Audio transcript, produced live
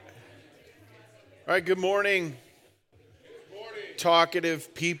All right, good morning,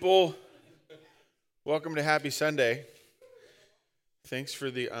 talkative people. Welcome to Happy Sunday. Thanks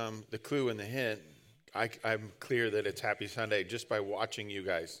for the clue and the hint. I'm clear that it's Happy Sunday just by watching you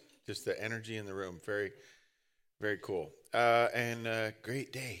guys. Just the energy in the room. Very, very cool. And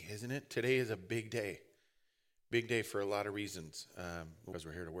great day, isn't it? Today is a big day. Big day for a lot of reasons. Because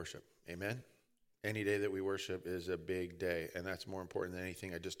we're here to worship. Amen? Any day that we worship is a big day. And that's more important than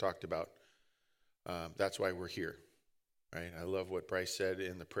anything I just talked about. That's why we're here, right? I love what Bryce said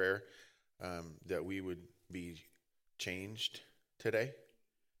in the prayer, that we would be changed today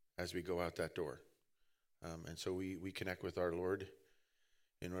as we go out that door. And so we connect with our Lord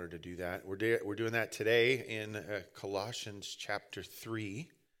in order to do that. We're doing that today in Colossians chapter 3,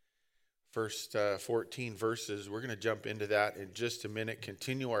 first 14 verses. We're going to jump into that in just a minute,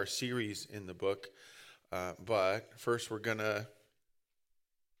 continue our series in the book. But first we're going to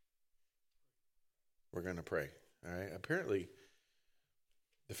pray. All right. Apparently,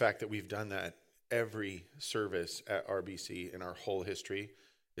 the fact that we've done that every service at RBC in our whole history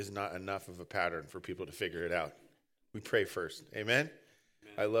is not enough of a pattern for people to figure it out. We pray first. Amen? Amen.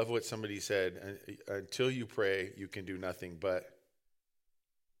 I love what somebody said. Until you pray, you can do nothing but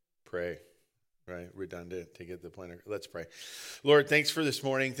pray. Right? Redundant to get the point. Let's pray. Lord, thanks for this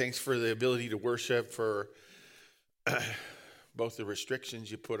morning. Thanks for the ability to worship, for both the restrictions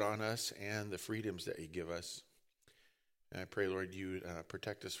you put on us and the freedoms that you give us. And I pray, Lord, you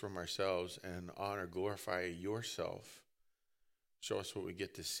protect us from ourselves and honor, glorify yourself. Show us what we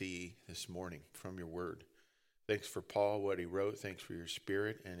get to see this morning from your word. Thanks for Paul, what he wrote. Thanks for your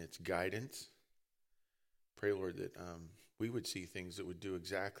spirit and its guidance. Pray, Lord, that we would see things that would do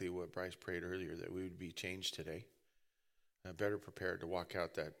exactly what Bryce prayed earlier, that we would be changed today, better prepared to walk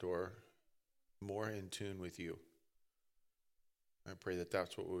out that door, more in tune with you. I pray that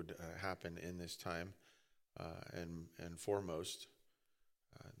that's what would happen in this time, and foremost,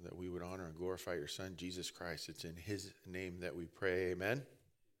 that we would honor and glorify your Son, Jesus Christ. It's in his name that we pray. Amen.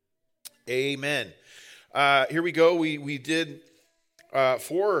 Amen. Here we go. We did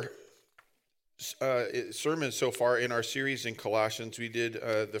 4 sermons so far in our series in Colossians. We did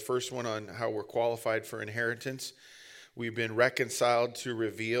the first one on how we're qualified for inheritance. We've been reconciled to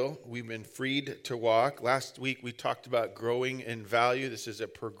reveal. We've been freed to walk. Last week we talked about growing in value. This is a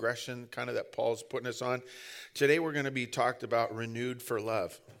progression kind of that Paul's putting us on. Today we're going to be talked about renewed for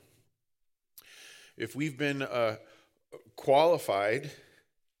love. If we've been qualified,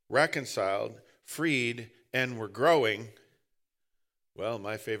 reconciled, freed, and we're growing, well,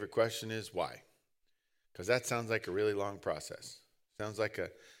 my favorite question is why? Because that sounds like a really long process. Sounds like a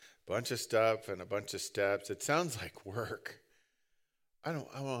bunch of stuff and a bunch of steps. It sounds like work. I don't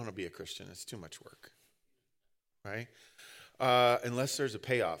want to be a Christian. It's too much work, right? Unless there's a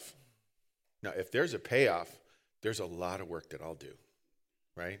payoff. Now, if there's a payoff, there's a lot of work that I'll do,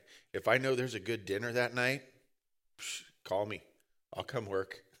 right? If I know there's a good dinner that night, call me. I'll come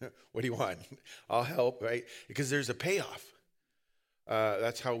work. What do you want? I'll help, right? Because there's a payoff.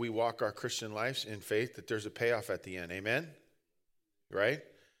 That's how we walk our Christian lives in faith, that there's a payoff at the end. Amen? Right?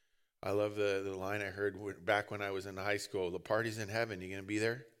 I love the line I heard back when I was in high school. The party's in heaven. You going to be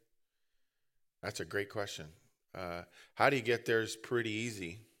there? That's a great question. How do you get there is pretty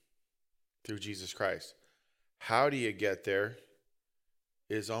easy through Jesus Christ. How do you get there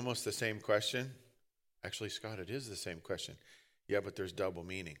is almost the same question. Actually, Scott, it is the same question. Yeah, but there's double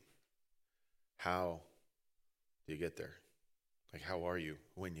meaning. How do you get there? Like, how are you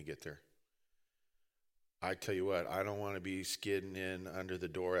when you get there? I tell you what, I don't want to be skidding in under the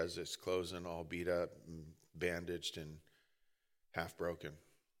door as it's closing, all beat up and bandaged and half broken.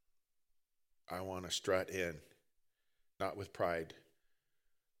 I want to strut in, not with pride,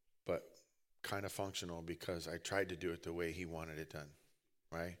 but kind of functional because I tried to do it the way he wanted it done,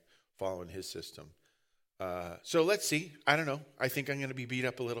 right? Following his system. So let's see. I don't know. I think I'm going to be beat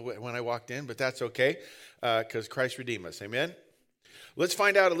up a little bit when I walked in, but that's okay because Christ redeemed us. Amen? Let's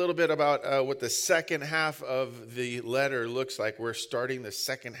find out a little bit about what the second half of the letter looks like. We're starting the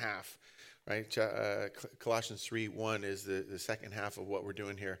second half, right? Colossians 3:1 is the second half of what we're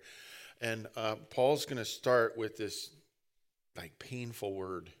doing here. And Paul's going to start with this like painful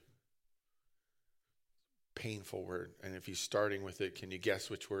word. Painful word. And if he's starting with it, can you guess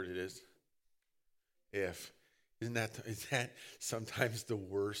which word it is? If. Is that sometimes the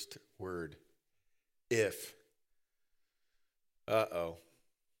worst word? If. Uh-oh.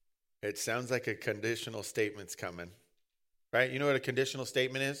 It sounds like a conditional statement's coming, right? You know what a conditional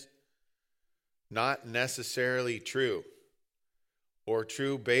statement is? Not necessarily true or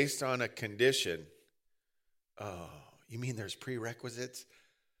true based on a condition. Oh, you mean there's prerequisites?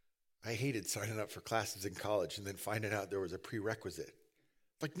 I hated signing up for classes in college and then finding out there was a prerequisite.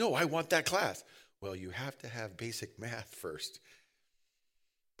 Like, no, I want that class. Well, you have to have basic math first.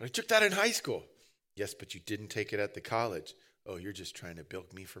 But I took that in high school. Yes, but you didn't take it at the college. Oh, you're just trying to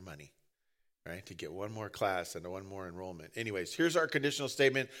bilk me for money, right? To get one more class and one more enrollment. Anyways, here's our conditional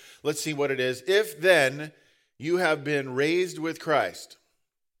statement. Let's see what it is. If then you have been raised with Christ.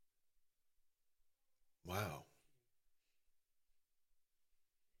 Wow.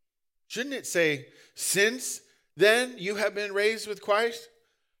 Shouldn't it say, since then you have been raised with Christ?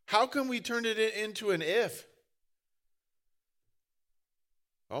 How can we turn it into an if?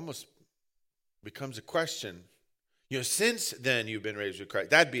 Almost becomes a question. Since then you've been raised with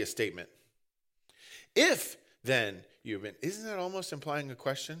Christ. That'd be a statement. If then you've been, isn't that almost implying a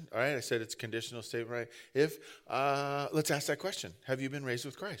question? All right, I said it's a conditional statement, right? If, let's ask that question. Have you been raised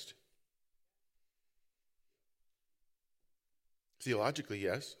with Christ? Theologically,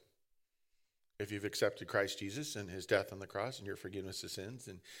 yes. If you've accepted Christ Jesus and his death on the cross and your forgiveness of sins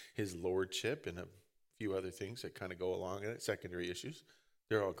and his lordship and a few other things that kind of go along in it, secondary issues,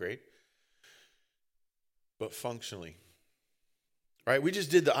 they're all great. But functionally, right? We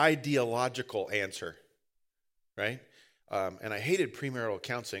just did the ideological answer, right? And I hated premarital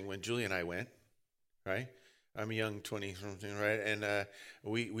counseling when Julie and I went, right? I'm a young 20-something, right? And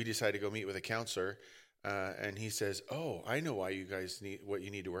we decided to go meet with a counselor, and he says, "Oh, I know why you guys need what you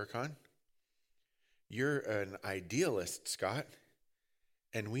need to work on. You're an idealist, Scott,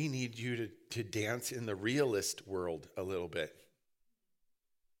 and we need you to dance in the realist world a little bit."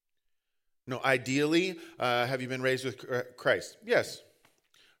 No, ideally, have you been raised with Christ? Yes.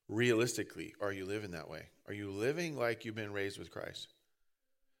 Realistically, are you living that way? Are you living like you've been raised with Christ?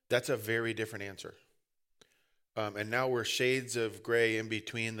 That's a very different answer. And now we're shades of gray in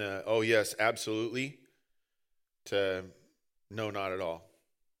between the, oh, yes, absolutely, to no, not at all.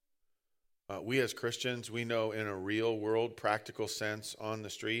 We as Christians, we know in a real world, practical sense on the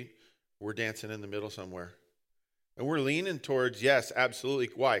street, we're dancing in the middle somewhere. And we're leaning towards, yes, absolutely.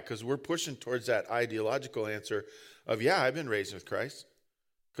 Why? Because we're pushing towards that ideological answer of, yeah, I've been raised with Christ.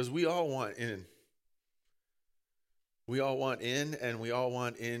 Because we all want in. We all want in, and we all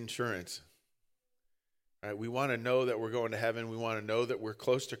want insurance. Right? We want to know that we're going to heaven. We want to know that we're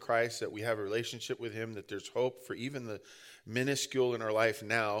close to Christ, that we have a relationship with him, that there's hope for even the minuscule in our life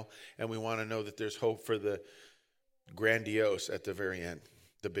now. And we want to know that there's hope for the grandiose at the very end,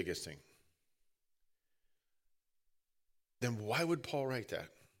 the biggest thing. Then why would Paul write that?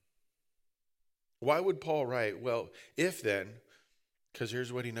 Why would Paul write, well, if then, because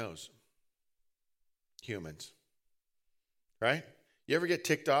here's what he knows. Humans. Right? You ever get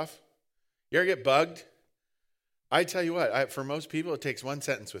ticked off? You ever get bugged? I tell you what, for most people, it takes one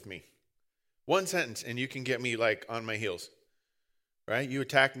sentence with me. One sentence, and you can get me like on my heels. Right? You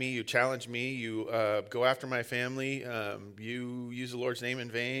attack me, you challenge me, you go after my family, you use the Lord's name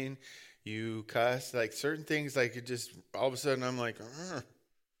in vain, you cuss, like certain things, like it just, all of a sudden I'm like, ugh.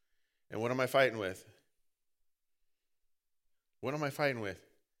 And what am I fighting with? What am I fighting with?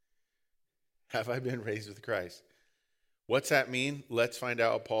 Have I been raised with Christ? What's that mean? Let's find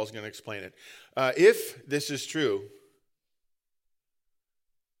out. Paul's going to explain it. If this is true,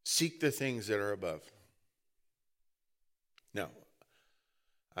 seek the things that are above. Now,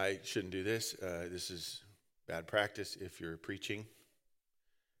 I shouldn't do this. This is bad practice if you're preaching.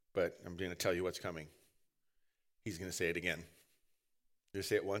 But I'm going to tell you what's coming. He's going to say it again. He's going to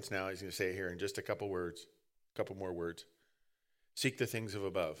say it once now. He's going to say it here in just a couple words, a couple more words. Seek the things of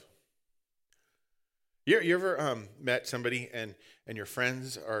above. You ever met somebody and your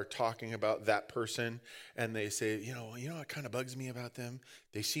friends are talking about that person and they say, you know what kind of bugs me about them?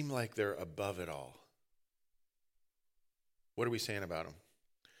 They seem like they're above it all. What are we saying about them?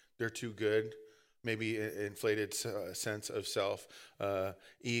 They're too good. Maybe inflated sense of self,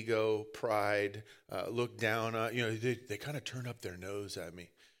 ego, pride, look down. They kind of turn up their nose at me.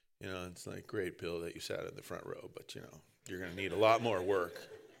 It's like, great, Bill, that you sat in the front row, but you're going to need a lot more work,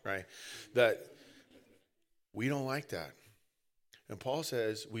 right? That we don't like that. And Paul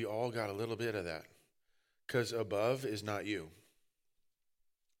says we all got a little bit of that, because above is not you.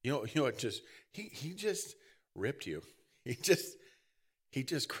 You know what? He just ripped you. He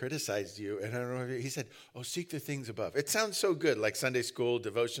just criticized you. And I don't know, he said, oh, seek the things above. It sounds so good, like Sunday school,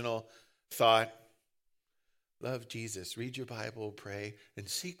 devotional thought. Love Jesus, read your Bible, pray, and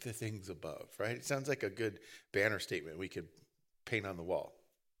seek the things above, right? It sounds like a good banner statement we could paint on the wall.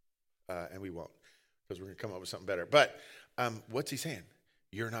 And we won't, because we're going to come up with something better. But what's he saying?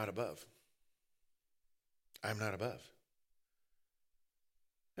 You're not above. I'm not above.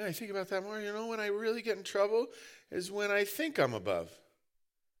 And I think about that more. When I really get in trouble is when I think I'm above.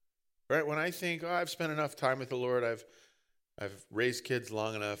 Right? When I think, I've spent enough time with the Lord, I've raised kids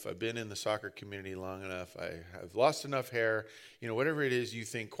long enough, I've been in the soccer community long enough, I have lost enough hair, whatever it is you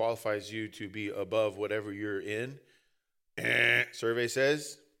think qualifies you to be above whatever you're in. Survey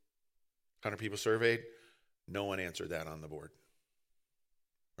says, 100 people surveyed, no one answered that on the board.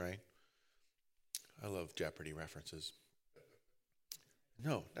 Right? I love Jeopardy references.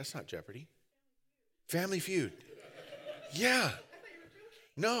 No, that's not Jeopardy. Family Feud. Yeah.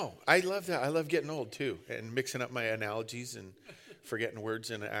 No, I love that. I love getting old too and mixing up my analogies and forgetting words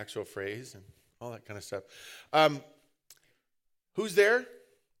in an actual phrase and all that kind of stuff. Who's there?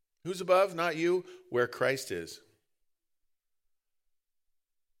 Who's above? Not you. Where Christ is.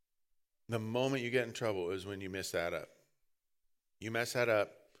 The moment you get in trouble is when you mess that up. You mess that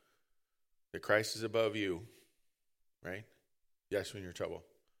up, that Christ is above you, right? Yes, when you're in trouble.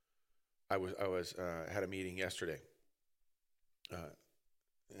 I had a meeting yesterday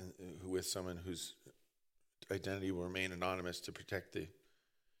with someone whose identity will remain anonymous to protect the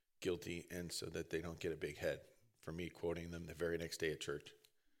guilty and so that they don't get a big head for me quoting them the very next day at church.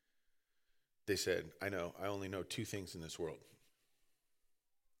 They said, I only know two things in this world.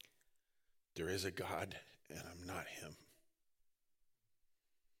 There is a God and I'm not him.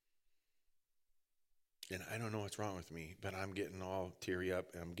 And I don't know what's wrong with me, but I'm getting all teary up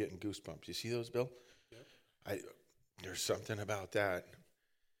and I'm getting goosebumps. You see those, Bill? Yep. There's something about that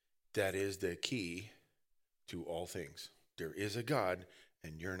is the key to all things. There is a God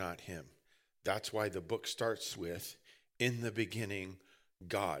and you're not him. That's why the book starts with, in the beginning,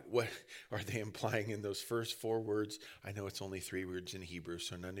 God. What are they implying in those first four words? I know it's only 3 words in Hebrew,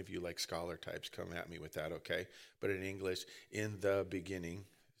 so none of you like scholar types come at me with that, okay? But in English, in the beginning,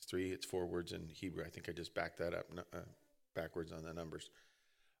 it's 4 words in Hebrew. I think I just backed that up backwards on the numbers.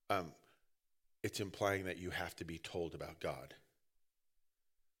 It's implying that you have to be told about God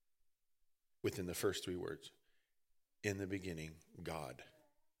within the first 3 words. In the beginning, God.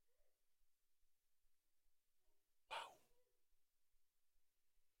 Wow.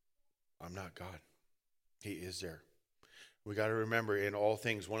 I'm not God. He is there. We got to remember in all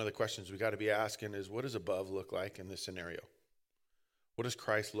things, one of the questions we got to be asking is, what does above look like in this scenario? What does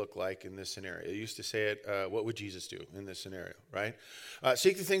Christ look like in this scenario? They used to say it, what would Jesus do in this scenario, right?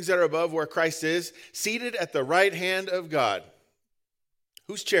 Seek the things that are above where Christ is, seated at the right hand of God.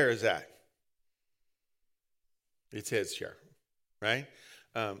 Whose chair is that? It's his chair, right?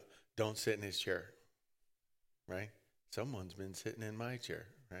 Don't sit in his chair, right? Someone's been sitting in my chair,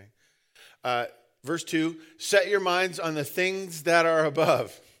 right? Verse 2, set your minds on the things that are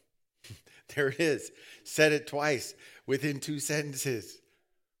above. There it is. Said it twice within 2 sentences.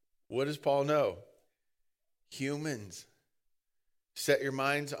 What does Paul know? Humans. Set your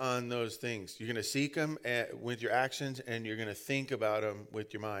minds on those things. You're going to seek them with your actions and you're going to think about them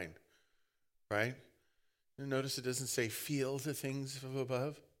with your mind, right? Notice it doesn't say feel the things of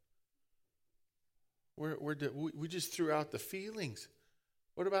above. We just threw out the feelings.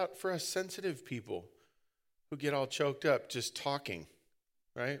 What about for us sensitive people who get all choked up just talking,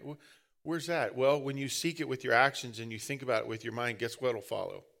 right? Where's that? Well, when you seek it with your actions and you think about it with your mind, guess what will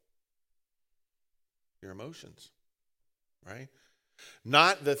follow? Your emotions, right?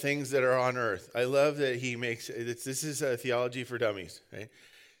 Not the things that are on earth. I love that he makes this is a theology for dummies, right?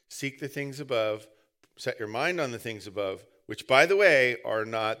 Seek the things above. Set your mind on the things above, which, by the way, are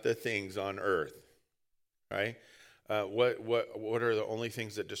not the things on earth, right? What are the only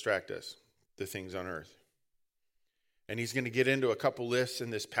things that distract us? The things on earth. And he's going to get into a couple lists in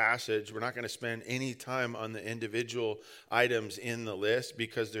this passage. We're not going to spend any time on the individual items in the list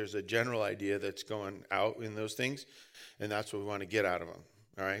because there's a general idea that's going out in those things, and that's what we want to get out of them.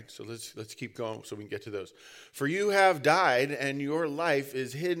 All right, so let's keep going so we can get to those. For you have died, and your life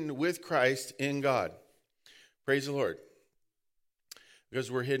is hidden with Christ in God. Praise the Lord.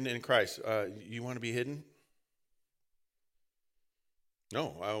 Because we're hidden in Christ. You want to be hidden?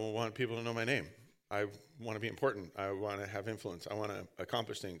 No, I want people to know my name. I want to be important. I want to have influence. I want to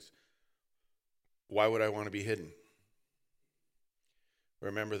accomplish things. Why would I want to be hidden?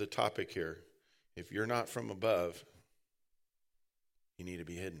 Remember the topic here. If you're not from above, you need to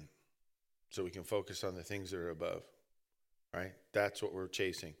be hidden so we can focus on the things that are above, right? That's what we're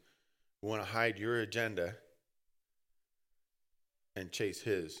chasing. We want to hide your agenda and chase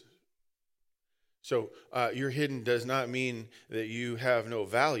his. So you're hidden does not mean that you have no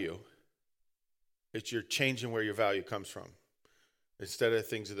value. It's you're changing where your value comes from. Instead of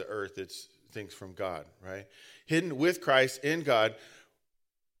things of the earth, it's things from God, right? Hidden with Christ in God.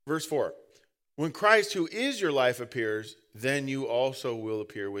 Verse 4. When Christ, who is your life, appears, then you also will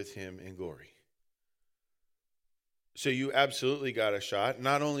appear with him in glory. So you absolutely got a shot.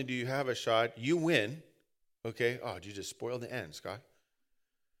 Not only do you have a shot, you win. Okay? Oh, did you just spoil the end, Scott?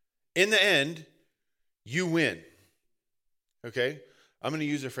 In the end, you win. Okay? I'm going to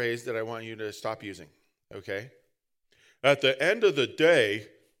use a phrase that I want you to stop using. Okay? At the end of the day,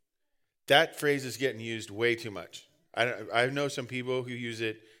 that phrase is getting used way too much. I know some people who use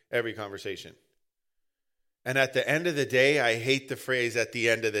it every conversation. And at the end of the day, I hate the phrase at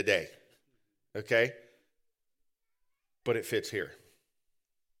the end of the day. Okay? But it fits here.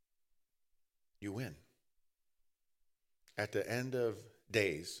 You win. At the end of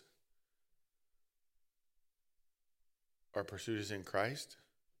days, our pursuit is in Christ.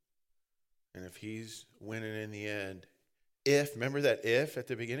 And if he's winning in the end, remember that if at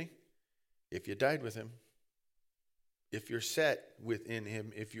the beginning? If you died with him, if you're set within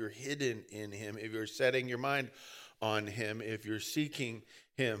him, if you're hidden in him, if you're setting your mind on him, if you're seeking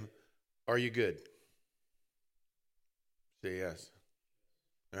him, are you good? Say yes.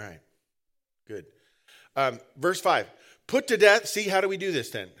 All right. Good. Verse 5. Put to death. See, how do we do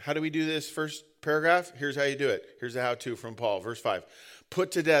this then? How do we do this first paragraph? Here's how you do it. Here's the how-to from Paul. Verse 5.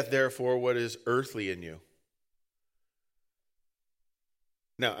 Put to death, therefore, what is earthly in you.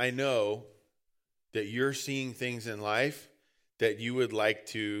 Now, I know that you're seeing things in life that you would like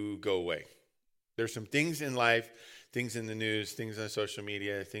to go away. There's some things in life, things in the news, things on social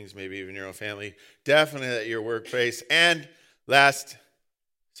media, things maybe even your own family, definitely at your workplace, and last,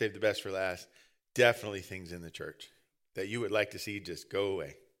 save the best for last, definitely things in the church that you would like to see just go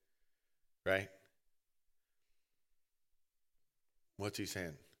away, right? What's he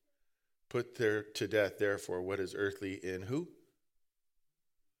saying? Put there to death, therefore, what is earthly in who?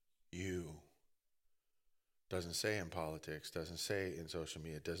 You. Doesn't say in politics, doesn't say in social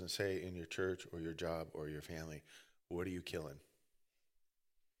media, doesn't say in your church or your job or your family. What are you killing?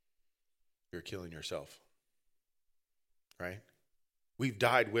 You're killing yourself, right? We've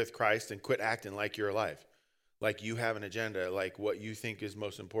died with Christ and quit acting like you're alive, like you have an agenda, like what you think is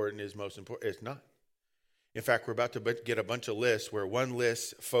most important is most important. It's not. In fact, we're about to get a bunch of lists where one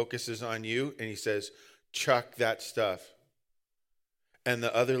list focuses on you and he says, chuck that stuff. And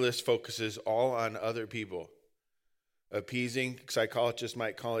the other list focuses all on other people. Appeasing, psychologists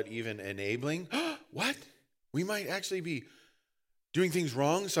might call it even enabling. What? We might actually be doing things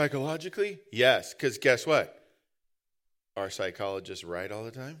wrong psychologically? Yes, because guess what? Are psychologists right all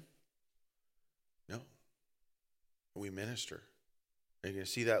the time? No. We minister. And you can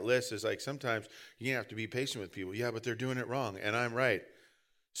see that list is like sometimes you have to be patient with people. Yeah, but they're doing it wrong, and I'm right.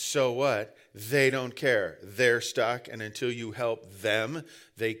 So what? They don't care. They're stuck, and until you help them,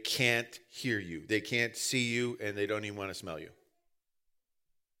 they can't hear you. They can't see you, and they don't even want to smell you.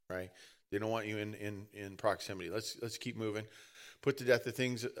 Right? They don't want you in proximity. Let's keep moving. Put to death the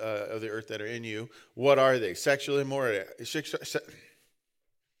things of the earth that are in you. What are they? Sexual immorality.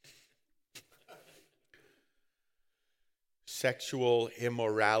 Sexual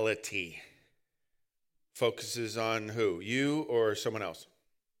immorality focuses on who? You or someone else?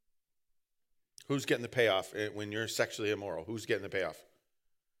 Who's getting the payoff when you're sexually immoral? Who's getting the payoff?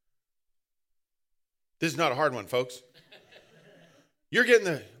 This is not a hard one, folks. You're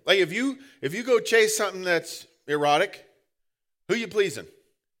getting if you go chase something that's erotic, who you pleasing?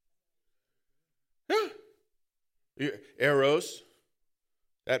 Yeah. Eros,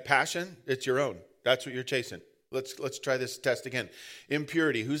 that passion, it's your own. That's what you're chasing. Let's try this test again.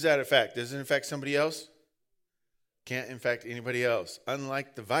 Impurity, who's that affect? Does it affect somebody else? Can't infect anybody else.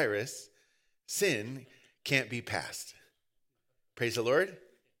 Unlike the virus, sin can't be passed. Praise the Lord.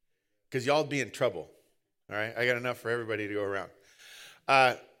 Because y'all be in trouble. All right? I got enough for everybody to go around.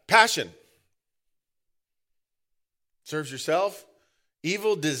 Passion. Serves yourself.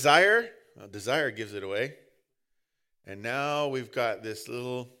 Evil desire. Well, desire gives it away. And now we've got this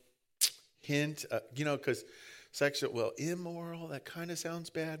little hint. Because immoral, that kind of sounds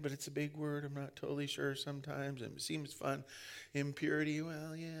bad, but it's a big word. I'm not totally sure sometimes. It seems fun. Impurity,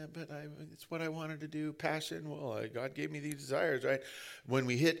 well, yeah, but it's what I wanted to do. Passion, well, God gave me these desires, right? When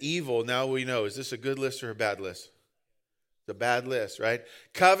we hit evil, now we know, is this a good list or a bad list? It's a bad list, right?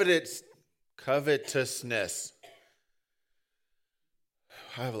 Covetousness.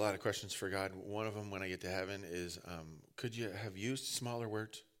 I have a lot of questions for God. One of them, when I get to heaven, is could you have used smaller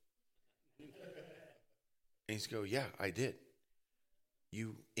words? And he's go, yeah, I did.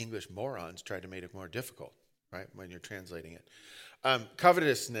 You English morons tried to make it more difficult, right, when you're translating it.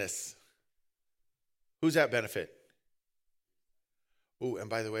 Covetousness. Who's that benefit? Oh, and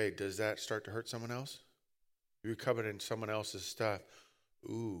by the way, does that start to hurt someone else? You're coveting someone else's stuff.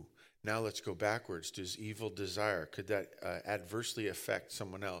 Ooh, now let's go backwards. Does evil desire, could that adversely affect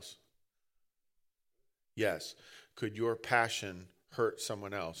someone else? Yes. Could your passion hurt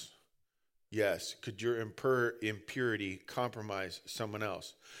someone else? Yes. Could your impurity compromise someone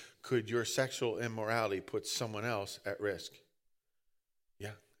else? Could your sexual immorality put someone else at risk?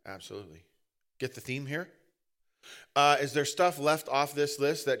 Yeah, absolutely. Get the theme here? Is there stuff left off this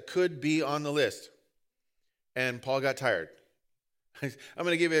list that could be on the list? And Paul got tired. I'm going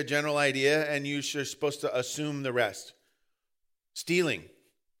to give you a general idea, and you're supposed to assume the rest. Stealing.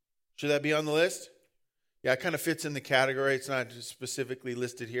 Should that be on the list? Yeah, it kind of fits in the category. It's not specifically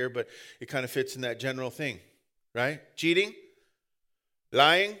listed here, but it kind of fits in that general thing, right? Cheating,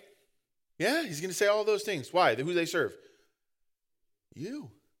 lying. Yeah, he's going to say all those things. Why? Who they serve?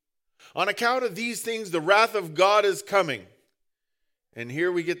 You. On account of these things, the wrath of God is coming. And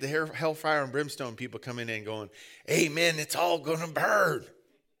here we get the hellfire and brimstone people coming in going, amen, it's all going to burn.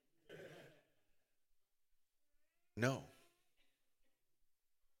 No.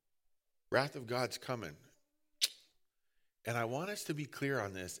 Wrath of God's coming. And I want us to be clear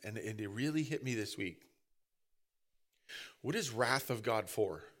on this, and it really hit me this week. What is wrath of God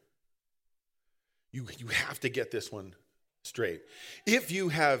for? You have to get this one straight. If you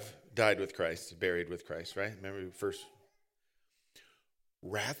have died with Christ, buried with Christ, right? Remember first.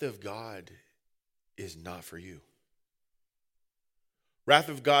 Wrath of God is not for you. Wrath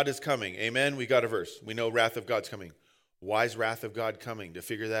of God is coming. Amen? We got a verse. We know wrath of God's coming. Why is wrath of God coming? To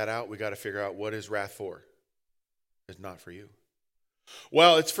figure that out, we got to figure out what is wrath for. It's not for you.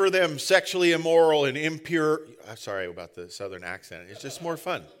 Well, it's for them sexually immoral and impure. I'm sorry about the southern accent. It's just more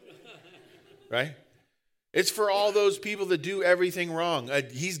fun. Right? It's for all those people that do everything wrong.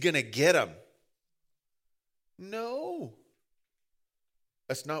 He's going to get them. No.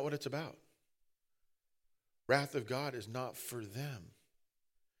 That's not what it's about. Wrath of God is not for them.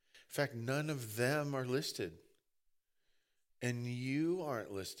 In fact, none of them are listed. And you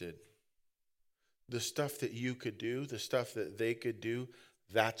aren't listed. The stuff that you could do, the stuff that they could do,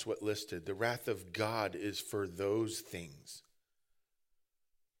 that's what listed. The wrath of God is for those things,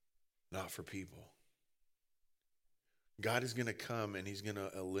 not for people. God is going to come and he's going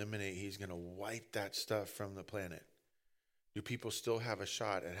to eliminate, he's going to wipe that stuff from the planet. Do people still have a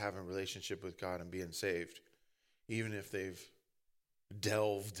shot at having a relationship with God and being saved, even if they've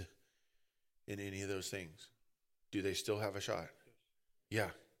delved in any of those things? Do they still have a shot? Yeah.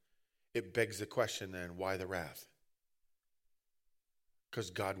 It begs the question then, why the wrath? Because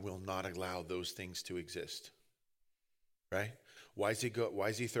God will not allow those things to exist. Right? Why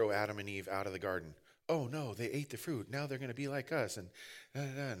does he throw Adam and Eve out of the garden? Oh no, they ate the fruit. Now they're going to be like us. And oh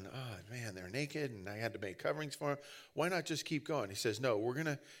man, they're naked and I had to make coverings for them. Why not just keep going? He says, no, we're going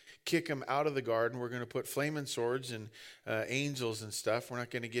to kick them out of the garden. We're going to put flaming swords and angels and stuff. We're not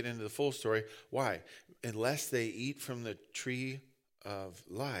going to get into the full story. Why? Unless they eat from the tree of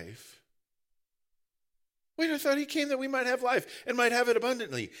life. Wait, I thought he came that we might have life and might have it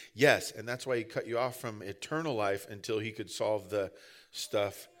abundantly. Yes, and that's why he cut you off from eternal life until he could solve the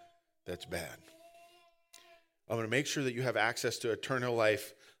stuff that's bad. I'm going to make sure that you have access to eternal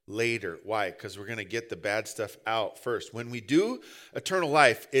life later. Why? Because we're going to get the bad stuff out first. When we do eternal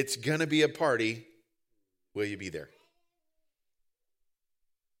life, it's going to be a party. Will you be there?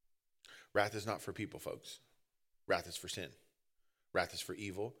 Wrath is not for people, folks. Wrath is for sin. Wrath is for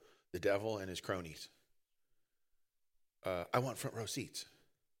evil, the devil, and his cronies. I want front row seats.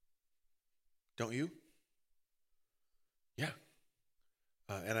 Don't you? Yeah.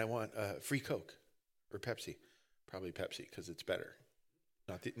 And I want free Coke or Pepsi. Probably Pepsi because it's better.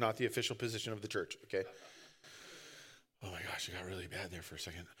 Not the official position of the church, okay? Oh my gosh, it got really bad there for a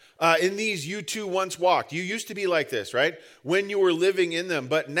second. In these you too once walked. You used to be like this, right? When you were living in them,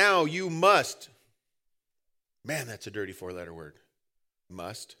 but now you must. Man, that's a dirty four-letter word.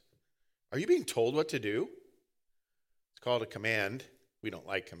 Must. Are you being told what to do? It's called a command. We don't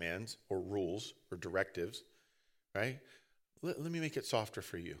like commands or rules or directives, right? Let me make it softer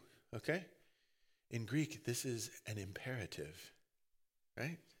for you, okay? In Greek, this is an imperative,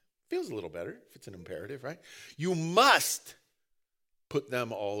 right? Feels a little better if it's an imperative, right? You must put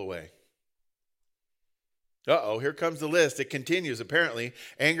them all away. Uh-oh, here comes the list. It continues, apparently.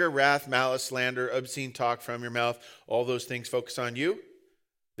 Anger, wrath, malice, slander, obscene talk from your mouth. All those things focus on you.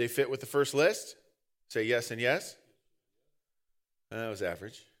 They fit with the first list. Say yes and yes. That was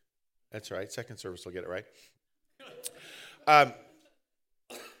average. That's right. Second service will get it right.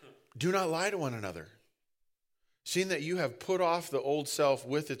 Do not lie to one another, seeing that you have put off the old self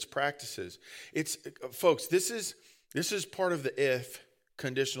with its practices. Folks, this is part of the if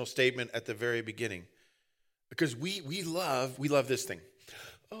conditional statement at the very beginning. Because we love this thing.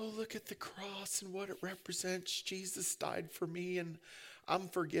 Oh, look at the cross and what it represents. Jesus died for me and I'm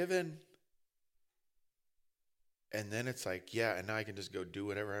forgiven. And then it's like, yeah, and now I can just go do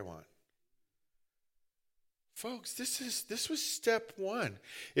whatever I want. Folks, this was step one.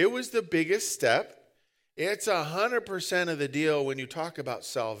 It was the biggest step. It's 100% of the deal when you talk about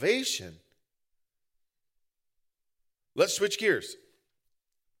salvation. Let's switch gears.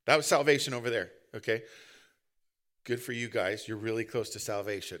 That was salvation over there, okay? Good for you guys. You're really close to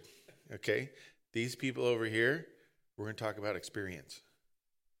salvation, okay? These people over here, we're going to talk about experience.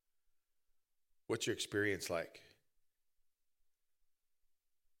 What's your experience like?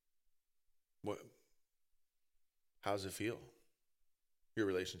 How's it feel? Your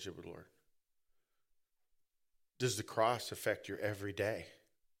relationship with the Lord. Does the cross affect your everyday?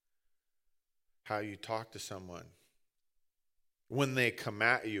 How you talk to someone? When they come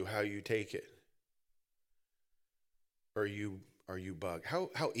at you, how you take it? Are you bugged?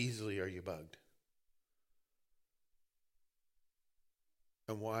 How easily are you bugged?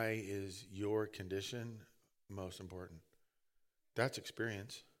 And why is your condition most important? That's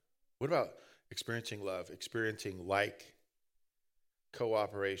experience. What about experiencing love, experiencing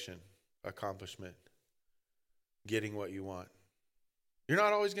cooperation, accomplishment, getting what you want? You're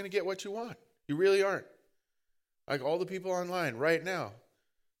not always going to get what you want. You really aren't. Like all the people online right now,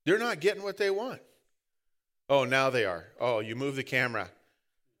 they're not getting what they want. Oh, now they are. Oh, you move the camera.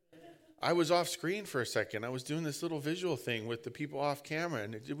 I was off screen for a second. I was doing this little visual thing with the people off camera,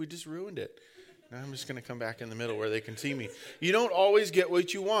 and we just ruined it. Now I'm just going to come back in the middle where they can see me. You don't always get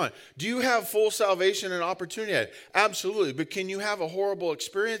what you want. Do you have full salvation and opportunity? Absolutely. But can you have a horrible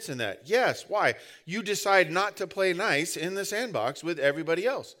experience in that? Yes. Why? You decide not to play nice in the sandbox with everybody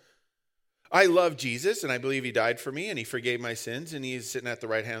else. I love Jesus, and I believe he died for me, and he forgave my sins, and he's sitting at the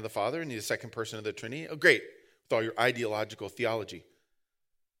right hand of the Father, and he's the second person of the Trinity. Oh, great. With all your ideological theology.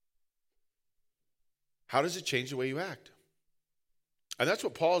 How does it change the way you act? And that's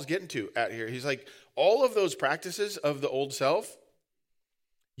what Paul is getting to at here. He's like, all of those practices of the old self,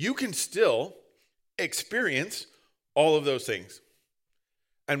 you can still experience all of those things.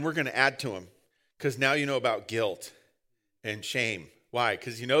 And we're going to add to them because now you know about guilt and shame. Why?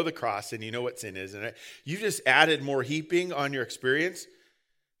 Because you know the cross and you know what sin is. And you just added more heaping on your experience.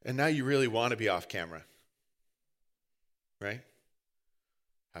 And now you really want to be off camera. Right?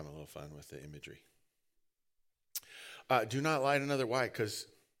 Having a little fun with the imagery. Do not lie to another. Why? Because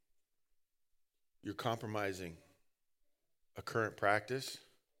you're compromising a current practice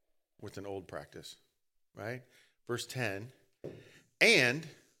with an old practice, right? Verse 10, and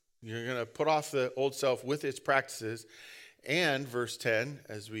you're going to put off the old self with its practices. And verse 10,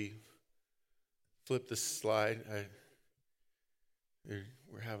 as we flip the slide,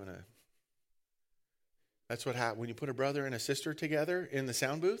 we're having that's what happens when you put a brother and a sister together in the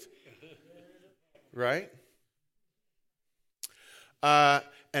sound booth, right?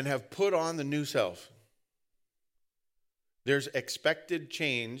 And have put on the new self. There's expected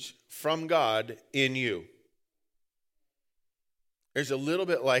change from God in you. There's a little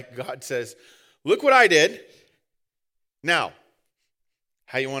bit like God says, look what I did. Now,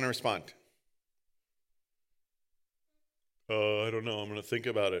 how you want to respond? I don't know. I'm going to think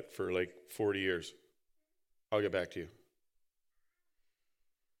about it for like 40 years. I'll get back to you.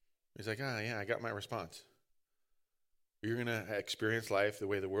 He's like, yeah, I got my response. You're going to experience life the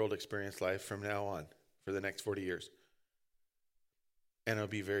way the world experienced life from now on for the next 40 years. And it'll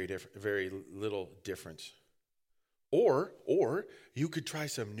be very different, very little difference. Or you could try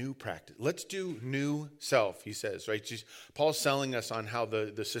some new practice. Let's do new self, he says, right? Paul's selling us on how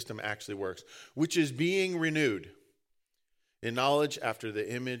the system actually works, which is being renewed in knowledge after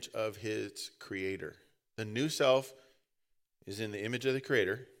the image of his creator. The new self is in the image of the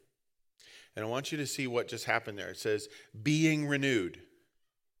creator. And I want you to see what just happened there. It says, being renewed. It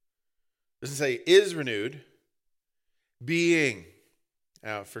doesn't say is renewed. Being.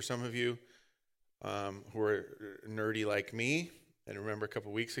 Now, for some of you who are nerdy like me, and remember a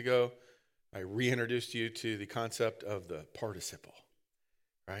couple weeks ago, I reintroduced you to the concept of the participle.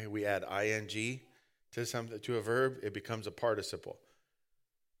 Right? We add ing to a verb, it becomes a participle.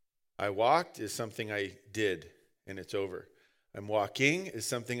 I walked is something I did, and it's over. I'm walking is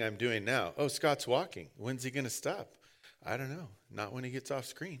something I'm doing now. Oh, Scott's walking. When's he going to stop? I don't know. Not when he gets off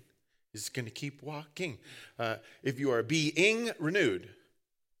screen. He's going to keep walking. If you are being renewed,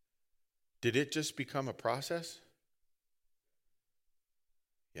 did it just become a process?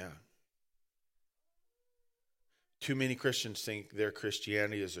 Yeah. Too many Christians think their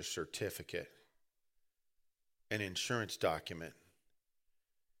Christianity is a certificate, an insurance document.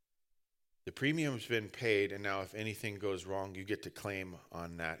 The premium's been paid, and now if anything goes wrong, you get to claim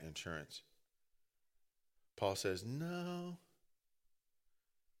on that insurance. Paul says, no,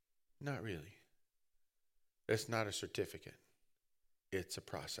 not really. It's not a certificate. It's a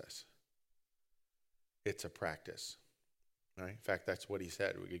process. It's a practice. Right? In fact, that's what he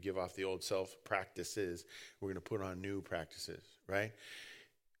said. We could give off the old self practices. We're going to put on new practices, right?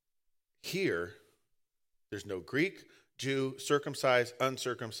 Here, there's no Greek, Jew, circumcised,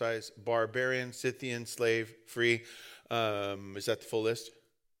 uncircumcised, barbarian, Scythian, slave, free. Is that the full list?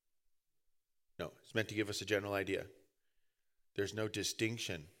 No, it's meant to give us a general idea. There's no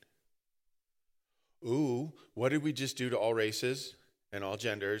distinction. Ooh, what did we just do to all races and all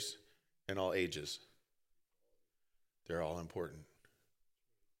genders and all ages? They're all important.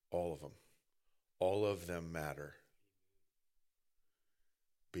 All of them. All of them matter.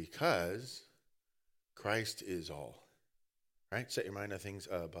 Because Christ is all. Right? Set your mind on things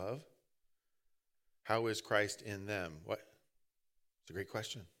above. How is Christ in them? What? It's a great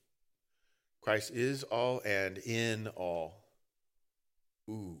question. Christ is all and in all.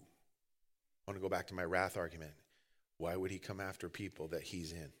 Ooh. I want to go back to my wrath argument. Why would he come after people that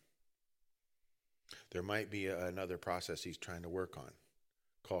he's in? There might be another process he's trying to work on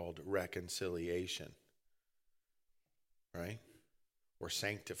called reconciliation. Right? Or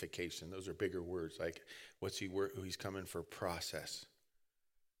sanctification. Those are bigger words. Like, he's coming for process.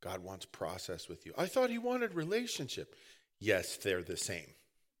 God wants process with you. I thought he wanted relationship. Yes, they're the same.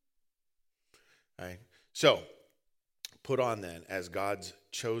 Right? So, put on then as God's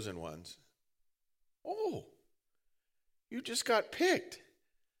chosen ones. Oh, you just got picked.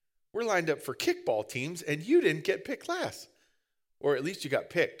 We're lined up for kickball teams and you didn't get picked last. Or at least you got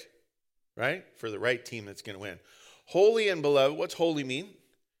picked, right? For the right team that's going to win. Holy and beloved. What's holy mean? It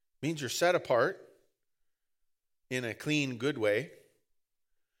means you're set apart in a clean, good way.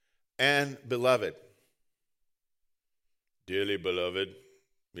 And beloved. Dearly beloved,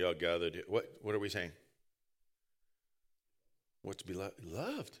 we all gathered here. What are we saying? What's beloved?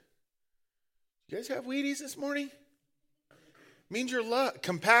 Loved. You guys have Wheaties this morning? Means you're loved.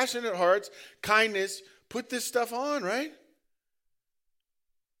 Compassionate hearts, kindness. Put this stuff on, right?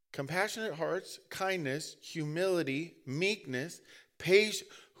 Compassionate hearts, kindness, humility, meekness, patience.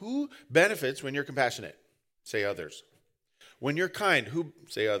 Who benefits when you're compassionate? Say others. When you're kind, who?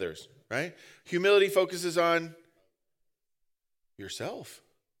 Say others, right? Humility focuses on yourself,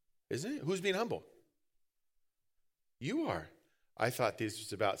 isn't it? Who's being humble? You are. I thought this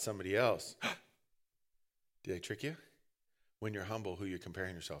was about somebody else. Did I trick you? When you're humble, who you're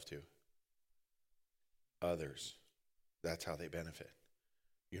comparing yourself to? Others. That's how they benefit.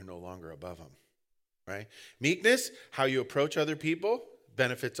 You're no longer above them, right? Meekness, how you approach other people,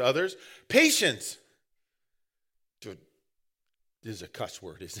 benefits others. Patience. Dude, this is a cuss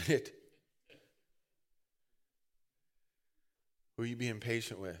word, isn't it? Who are you being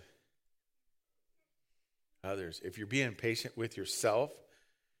patient with? Others. If you're being patient with yourself,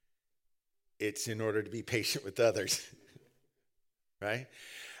 it's in order to be patient with others. Right?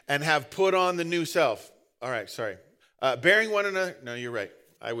 And have put on the new self. All right, sorry. Bearing one another. No, you're right.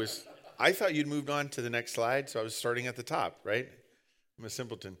 I thought you'd moved on to the next slide, so I was starting at the top, right? I'm a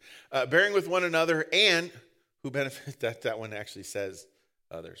simpleton. Bearing with one another and who benefit. That one actually says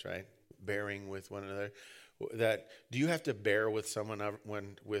others, right? Bearing with one another. Do you have to bear with someone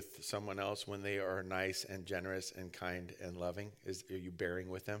else when they are nice and generous and kind and loving? Are you bearing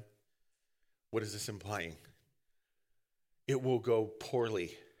with them? What is this implying? It will go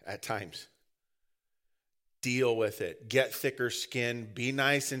poorly at times. Deal with it. Get thicker skin. Be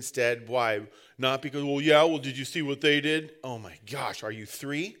nice instead. Why? Not because, did you see what they did? Oh my gosh, are you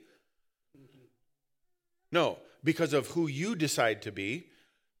 3? No, because of who you decide to be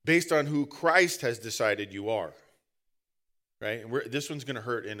based on who Christ has decided you are. Right? And this one's going to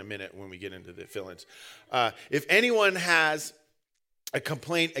hurt in a minute when we get into the fill-ins. If anyone has a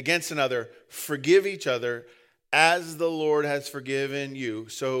complaint against another, forgive each other as the Lord has forgiven you,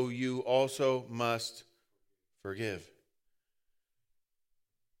 so you also must forgive.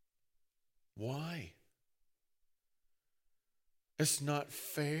 Why? It's not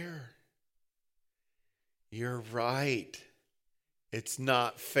fair. You're right. It's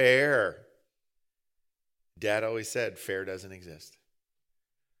not fair. Dad always said fair doesn't exist.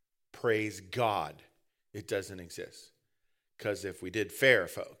 Praise God, it doesn't exist. Because if we did fair,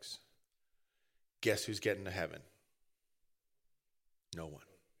 folks, guess who's getting to heaven? No one.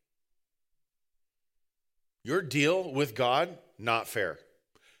 Your deal with God, not fair.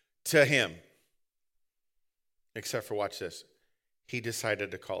 To him. Except for, watch this. He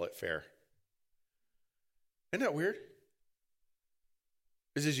decided to call it fair. Isn't that weird?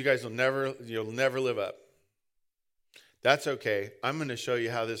 This is you guys you'll never live up. That's okay. I'm going to show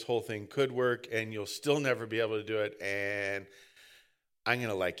you how this whole thing could work, and you'll still never be able to do it, and I'm going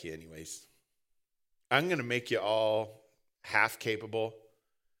to like you anyways. I'm going to make you all half capable,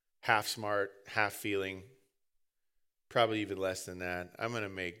 half smart, half feeling, probably even less than that. I'm going to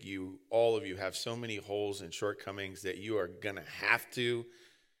make you, all of you, have so many holes and shortcomings that you are going to have to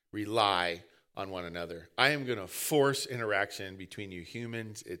rely on one another. I am going to force interaction between you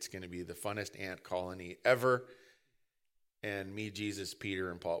humans. It's going to be the funnest ant colony ever. And me, Jesus, Peter,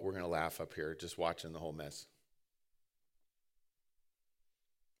 and Paul, we're going to laugh up here just watching the whole mess.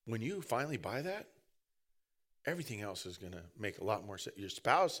 When you finally buy that, everything else is going to make a lot more sense. Your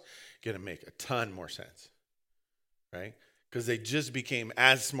spouse is going to make a ton more sense, right? Because they just became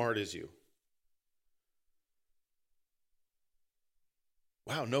as smart as you.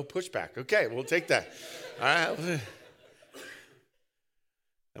 Wow, no pushback. Okay, we'll take that. All right.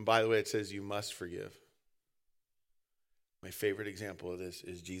 And by the way, it says you must forgive. My favorite example of this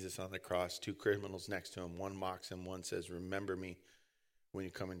is Jesus on the cross, two criminals next to him. One mocks him, one says, remember me when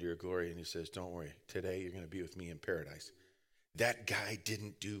you come into your glory. And he says, don't worry, today you're going to be with me in paradise. That guy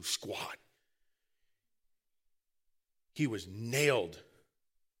didn't do squat. He was nailed.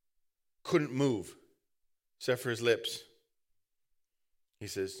 Couldn't move, except for his lips. He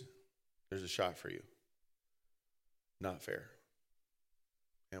says, there's a shot for you. Not fair.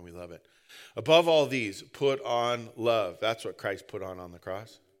 And we love it. Above all these, put on love. That's what Christ put on the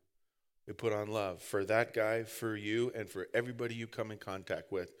cross. We put on love for that guy, for you, and for everybody you come in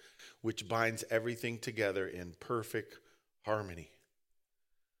contact with, which binds everything together in perfect harmony.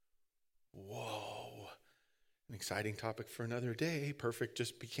 Whoa. An exciting topic for another day. Perfect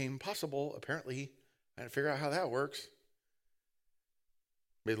just became possible, apparently. I had to figure out how that works.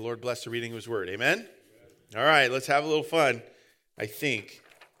 May the Lord bless the reading of his word. Amen? Amen. All right, let's have a little fun. I think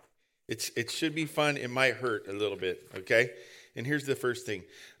it should be fun. It might hurt a little bit, okay? And here's the first thing.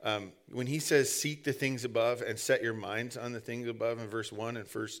 When he says, seek the things above and set your minds on the things above in verse 1 and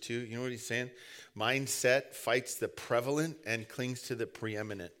verse 2, you know what he's saying? Mindset fights the prevalent and clings to the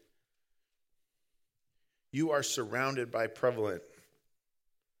preeminent. You are surrounded by prevalent.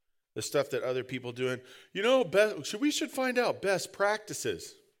 The stuff that other people doing. You know, we should find out best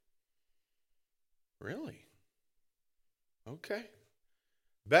practices. Really? Okay.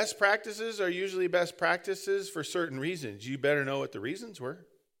 Best practices are usually best practices for certain reasons. You better know what the reasons were.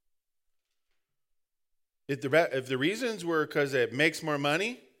 If the reasons were because it makes more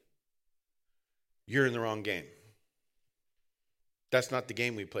money, you're in the wrong game. That's not the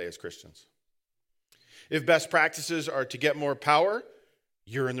game we play as Christians. If best practices are to get more power,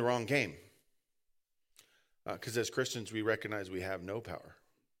 you're in the wrong game. Because as Christians, we recognize we have no power.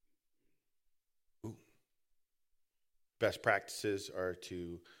 Ooh. Best practices are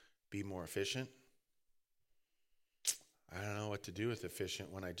to be more efficient. I don't know what to do with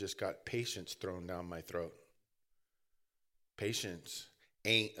efficient when I just got patience thrown down my throat. Patience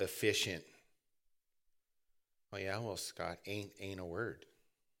ain't efficient. Oh yeah, well, Scott, ain't a word.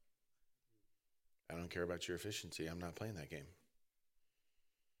 I don't care about your efficiency. I'm not playing that game.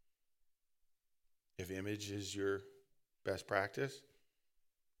 If image is your best practice,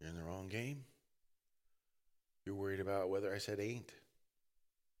 you're in the wrong game. You're worried about whether I said ain't.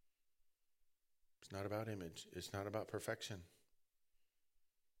 It's not about image. It's not about perfection.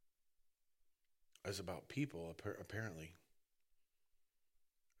 It's about people, apparently.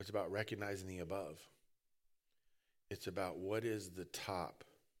 It's about recognizing the above. It's about what is the top.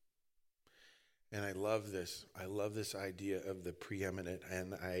 And I love this. I love this idea of the preeminent,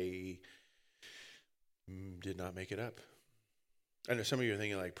 and I did not make it up. I know some of you are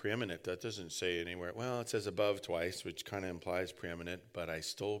thinking like preeminent. That doesn't say anywhere. Well, it says above twice, which kind of implies preeminent, but I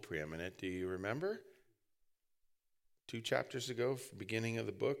stole preeminent. Do you remember? 2 chapters ago, beginning of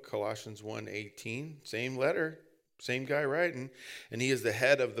the book, Colossians 1:18, same letter, same guy writing. And he is the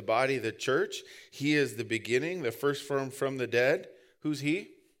head of the body, the church. He is the beginning, the first from the dead. Who's he?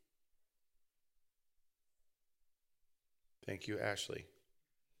 Thank you, Ashley.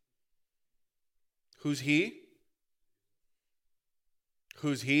 Who's he?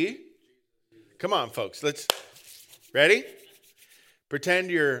 Who's he? Come on, folks. Ready? Pretend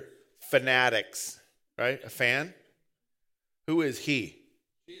you're fanatics, right? A fan. Who is he?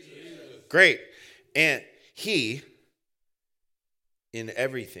 Jesus. Great. And he, in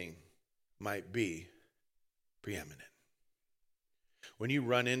everything, might be preeminent. When you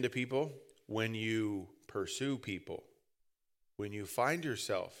run into people, when you pursue people, when you find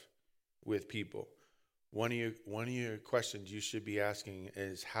yourself with people, one of your questions you should be asking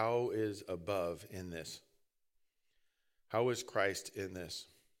is, how is above in this? How is Christ in this?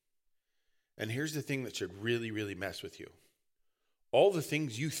 And here's the thing that should really, really mess with you. All the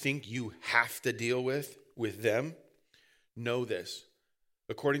things you think you have to deal with them, know this.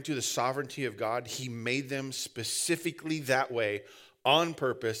 According to the sovereignty of God, he made them specifically that way on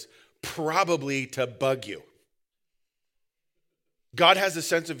purpose, probably to bug you. God has a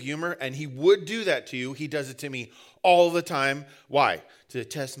sense of humor, and he would do that to you. He does it to me all the time. Why? To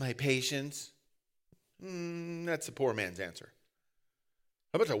test my patience? That's a poor man's answer.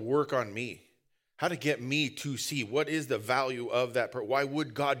 How about to work on me? How to get me to see what is the value of that person? Why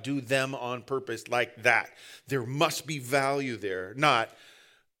would God do them on purpose like that? There must be value there, not,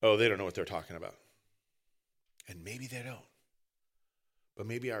 oh, they don't know what they're talking about. And maybe they don't. But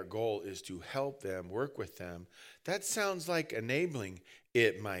maybe our goal is to help them, work with them. That sounds like enabling.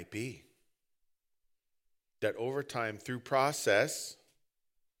 It might be. That over time, through process,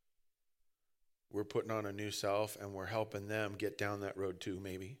 we're putting on a new self and we're helping them get down that road too,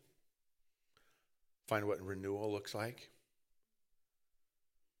 maybe. Find what renewal looks like.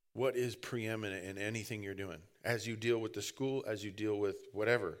 What is preeminent in anything you're doing? As you deal with the school, as you deal with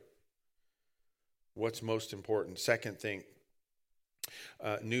whatever. What's most important? Second thing,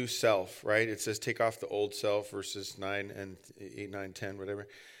 new self, right? It says take off the old self, verses 9 and 8, 9, 10, whatever.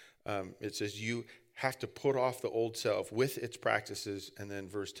 It says you have to put off the old self with its practices, and then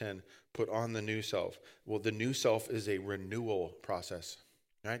verse 10, put on the new self. Well, the new self is a renewal process,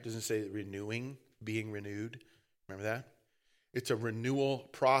 right? It doesn't say renewing, being renewed. Remember that? It's a renewal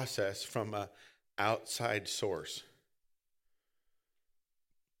process from an outside source.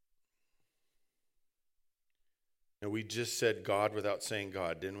 And we just said God without saying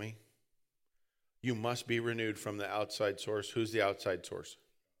God, didn't we? You must be renewed from the outside source. Who's the outside source?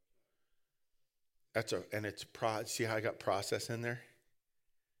 See how I got process in there?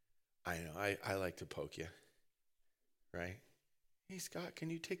 I know, I like to poke you, right? Hey, Scott, can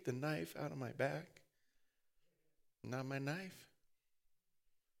you take the knife out of my back? Not my knife.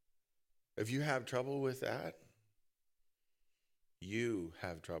 If you have trouble with that, you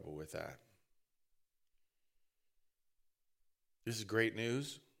have trouble with that. This is great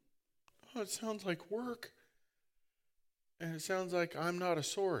news. Oh, it sounds like work. And it sounds like I'm not a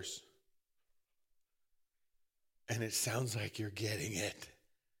source. And it sounds like you're getting it.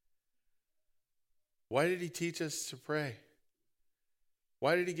 Why did he teach us to pray?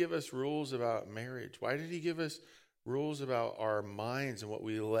 Why did he give us rules about marriage? Why did he give us rules about our minds and what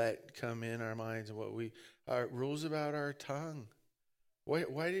we let come in our minds and what rules about our tongue?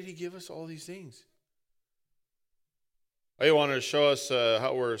 Why did he give us all these things? He wanted to show us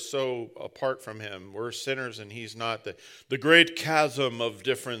how we're so apart from him. We're sinners and he's not. The great chasm of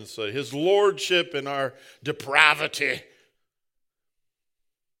difference, his lordship and our depravity.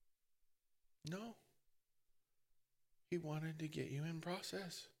 No. He wanted to get you in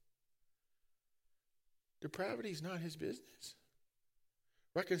process. Depravity is not his business.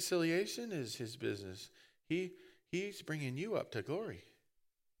 Reconciliation is his business. He's bringing you up to glory.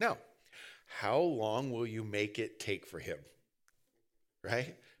 Now, how long will you make it take for him?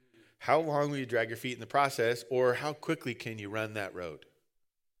 Right? How long will you drag your feet in the process, or how quickly can you run that road?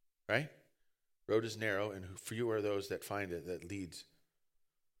 Right? Road is narrow, and few are those that find it, that leads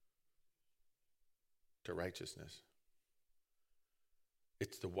to righteousness.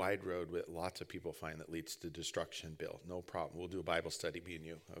 It's the wide road that lots of people find that leads to destruction, Bill. No problem. We'll do a Bible study, me and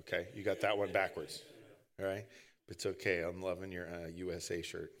you. Okay? You got that one backwards. All right? It's okay. I'm loving your USA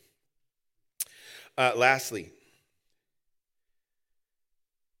shirt. Lastly,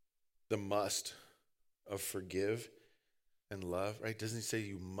 the must of forgive and love, right? Doesn't he say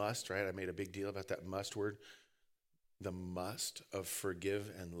you must, right? I made a big deal about that must word. The must of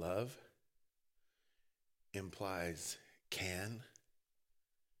forgive and love implies can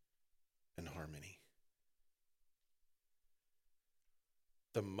and harmony.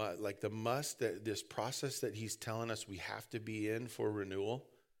 The must, that this process that he's telling us we have to be in for renewal.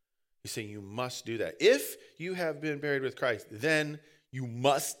 He's saying you must do that. If you have been buried with Christ, then you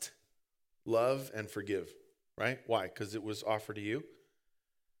must love and forgive, right? Why? Because it was offered to you.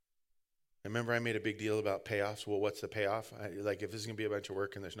 Remember I made a big deal about payoffs. Well, what's the payoff? If this is going to be a bunch of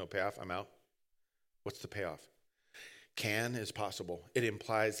work and there's no payoff, I'm out. What's the payoff? Can is possible. It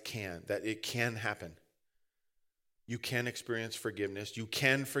implies can, that it can happen. You can experience forgiveness. You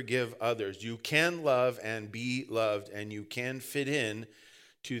can forgive others. You can love and be loved, and you can fit in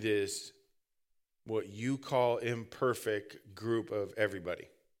to this, what you call imperfect group of everybody.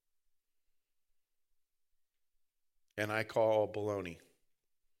 And I call baloney.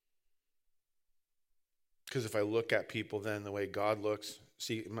 Because if I look at people then the way God looks,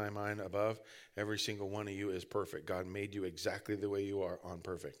 see in my mind above, every single one of you is perfect. God made you exactly the way you are on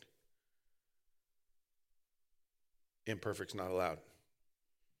perfect. Imperfect's not allowed.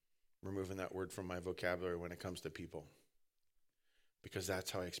 Removing that word from my vocabulary when it comes to people. because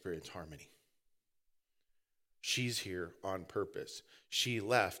that's how I experience harmony. She's here on purpose. She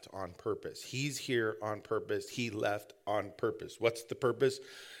left on purpose. He's here on purpose. He left on purpose. What's the purpose?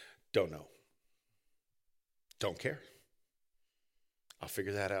 Don't know. Don't care. I'll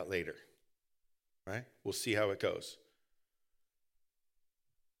figure that out later. Right? We'll see how it goes.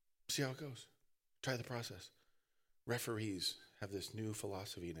 See how it goes. Try the process. Referees have this new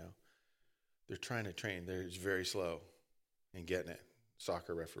philosophy now. They're trying to train. They're just very slow in getting it.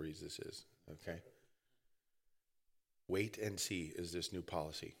 Soccer referees, this is. Okay? Wait and see is this new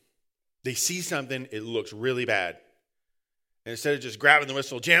policy. They see something, it looks really bad. And instead of just grabbing the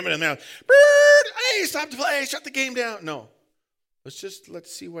whistle, jamming it in the mouth, bird, hey, stop the play, shut the game down. No.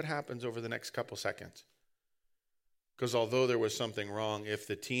 Let's see what happens over the next couple seconds. Because although there was something wrong, if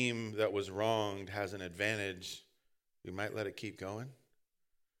the team that was wronged has an advantage, we might let it keep going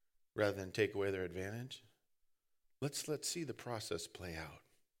rather than take away their advantage. Let's see the process play out.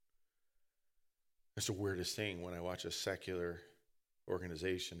 It's the weirdest thing when I watch a secular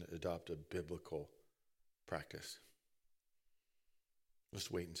organization adopt a biblical practice. Let's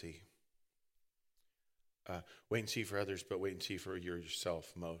wait and see. Wait and see for others, but wait and see for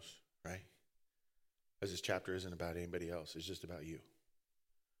yourself most, right? As this chapter isn't about anybody else. It's just about you.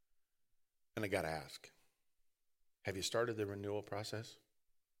 And I got to ask, have you started the renewal process?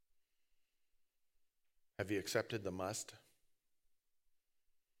 Have you accepted the must?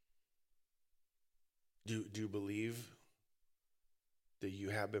 Do you believe that you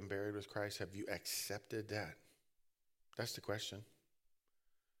have been buried with Christ? Have you accepted that? That's the question.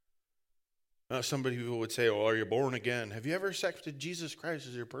 Some people would say, "Oh, are you born again? Have you ever accepted Jesus Christ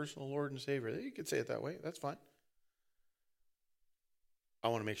as your personal Lord and Savior?" You could say it that way. That's fine. I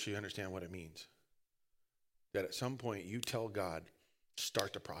want to make sure you understand what it means. That at some point you tell God,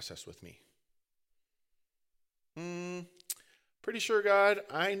 start the process with me. Pretty sure, God,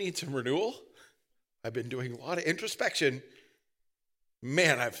 I need some renewal. I've been doing a lot of introspection.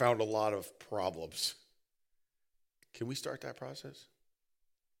 Man, I've found a lot of problems. Can we start that process?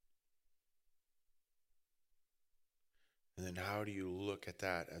 And then how do you look at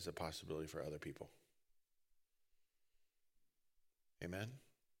that as a possibility for other people? Amen?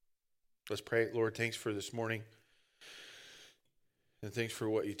 Let's pray. Lord, thanks for this morning. And thanks for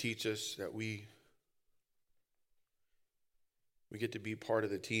what you teach us, that we get to be part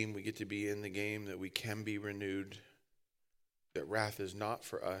of the team. We get to be in the game, that we can be renewed, that wrath is not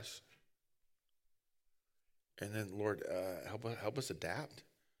for us. And then, Lord, help us adapt.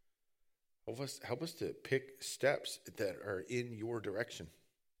 Help us to pick steps that are in your direction,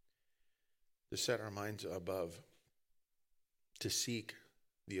 to set our minds above, to seek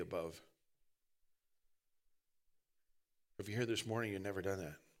the above. If you're here this morning, you've never done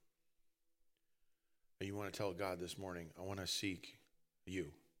that, and you want to tell God this morning, I want to seek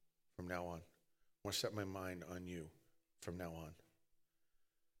you from now on. I want to set my mind on you from now on.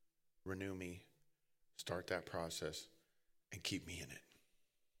 Renew me, start that process, and keep me in it.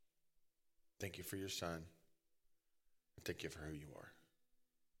 Thank you for your Son, and thank you for who you are.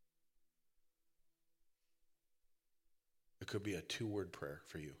 It could be a 2-word prayer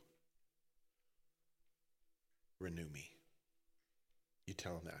for you. Renew me. You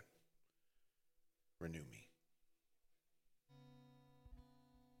tell him that. Renew me.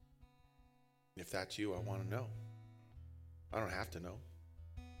 If that's you, I want to know. I don't have to know.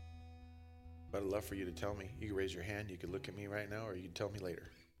 But I'd love for you to tell me. You can raise your hand. You can look at me right now, or you can tell me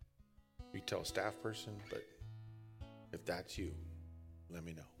later. You can tell a staff person, but if that's you, let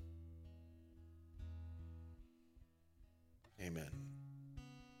me know. Amen.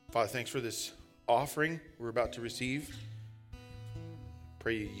 Father, thanks for this offering we're about to receive.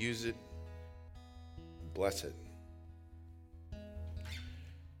 Pray you use it. Bless it.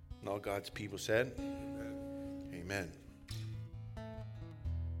 And all God's people said, Amen. Amen.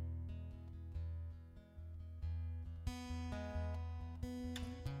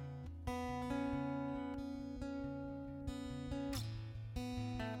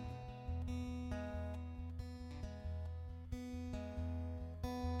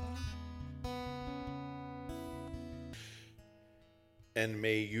 And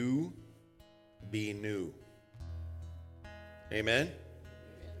may you be new. Amen.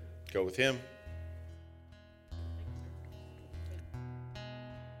 Go with him.